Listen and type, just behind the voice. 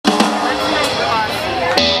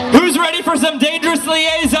for some Dangerous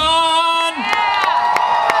Liaison?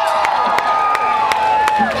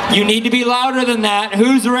 You need to be louder than that.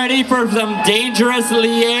 Who's ready for some Dangerous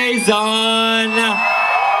Liaison?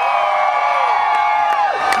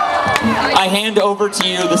 I hand over to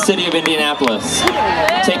you the city of Indianapolis.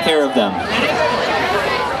 Take care of them.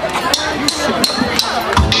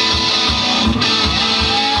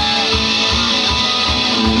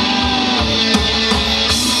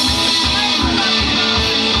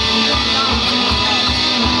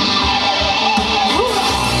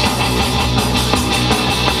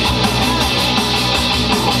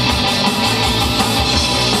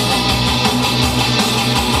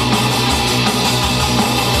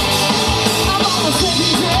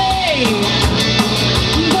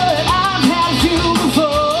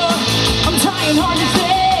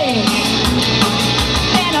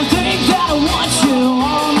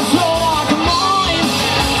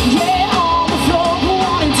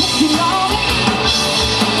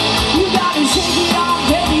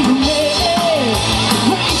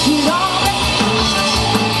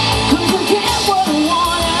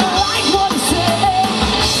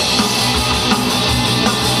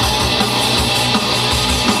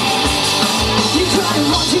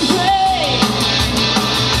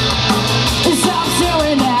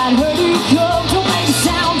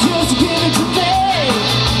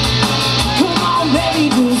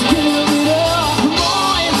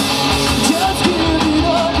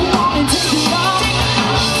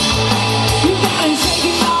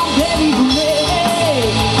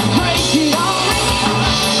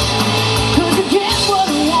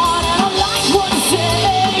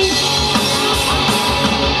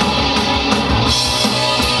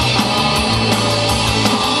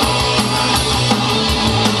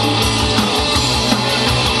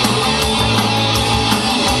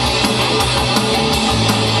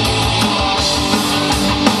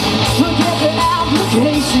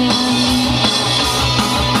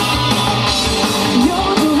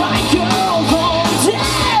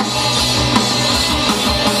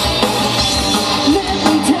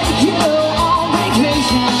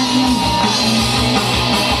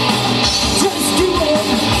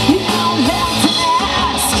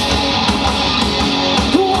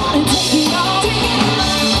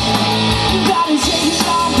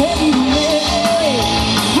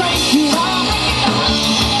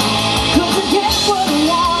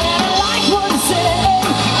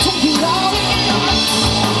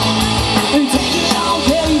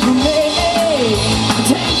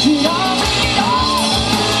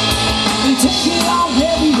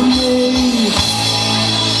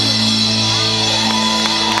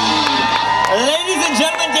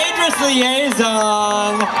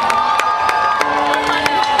 Liaison.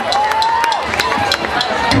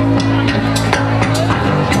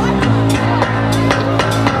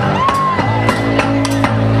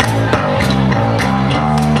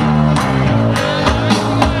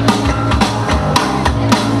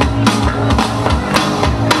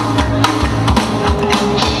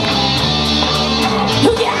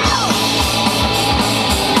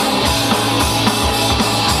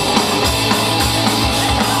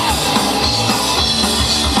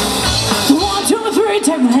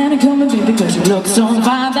 Take my hand and come with me because you look so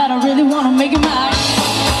fine that I really want to make it mine.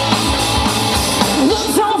 You look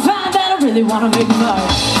so fine that I really want to make it mine.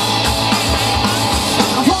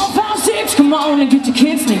 4, 5, 6, come on and get your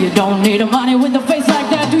kicks. Now you don't need a money with a face like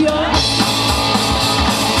that, do you?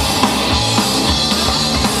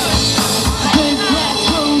 Big black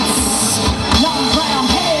boots, long brown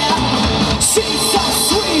hair. She's so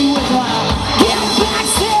sweet with her get back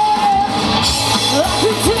stare. I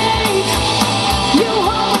could take you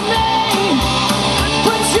home with me,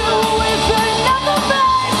 but you were with another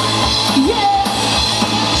man. Yeah,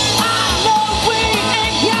 I know we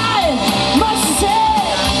ain't got much to say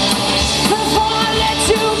before I let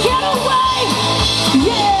you get away.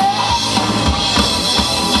 Yeah.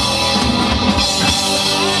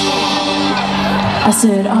 I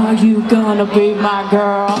said, are you gonna be my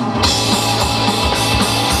girl?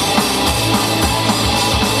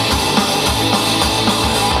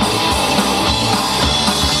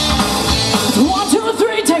 1, 2,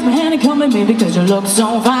 3, take my hand and come with me because you look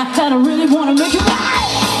so fine that I really wanna make you mine.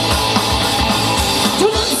 You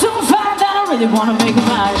look so fine that I really wanna make you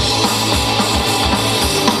mine.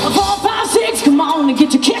 4, 5, 6, come on and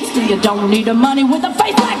get your kicks. You don't need the money with a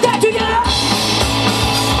face like that, do you?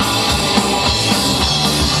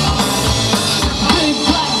 Big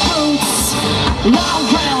black boots, long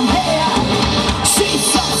brown hair. She's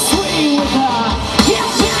so sweet with her get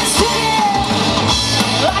back stare.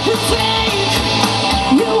 I could take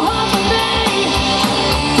you home with me,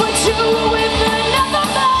 but you were with another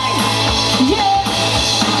man.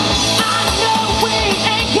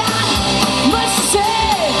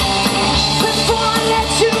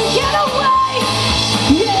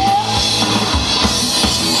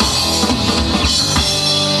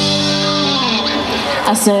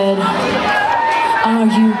 I said, are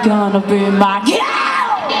you gonna be my girl?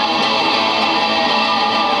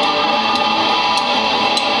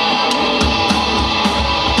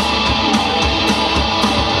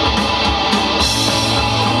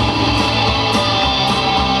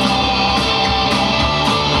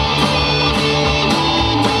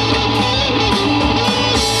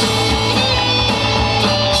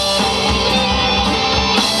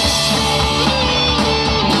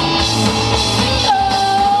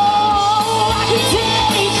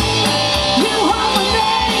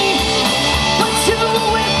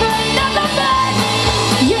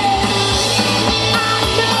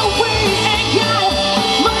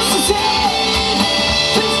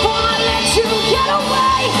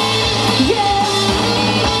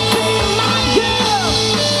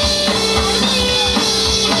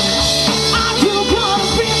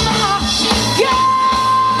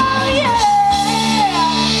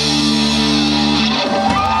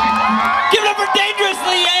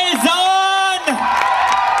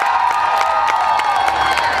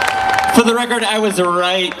 For the record, I was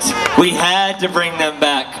right. We had to bring them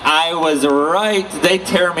back. I was right. They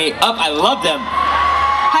tear me up. I love them.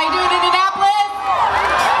 How you doing, Indianapolis?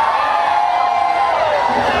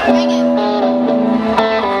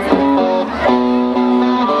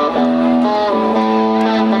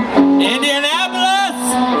 Indianapolis!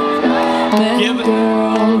 That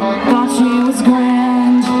girl thought she was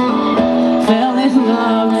grand, fell in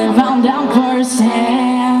love and found out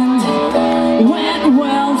firsthand. Went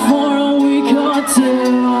well for a week or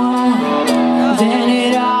two, then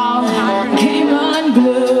it all came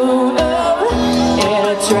unglued. In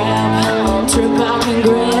a trip I can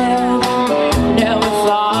grab. Never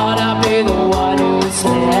thought I'd be the one who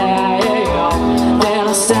said. Then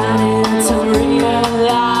I started to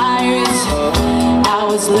realize I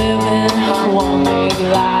was living one big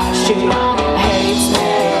lie. She hates me,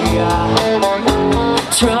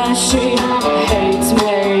 trust she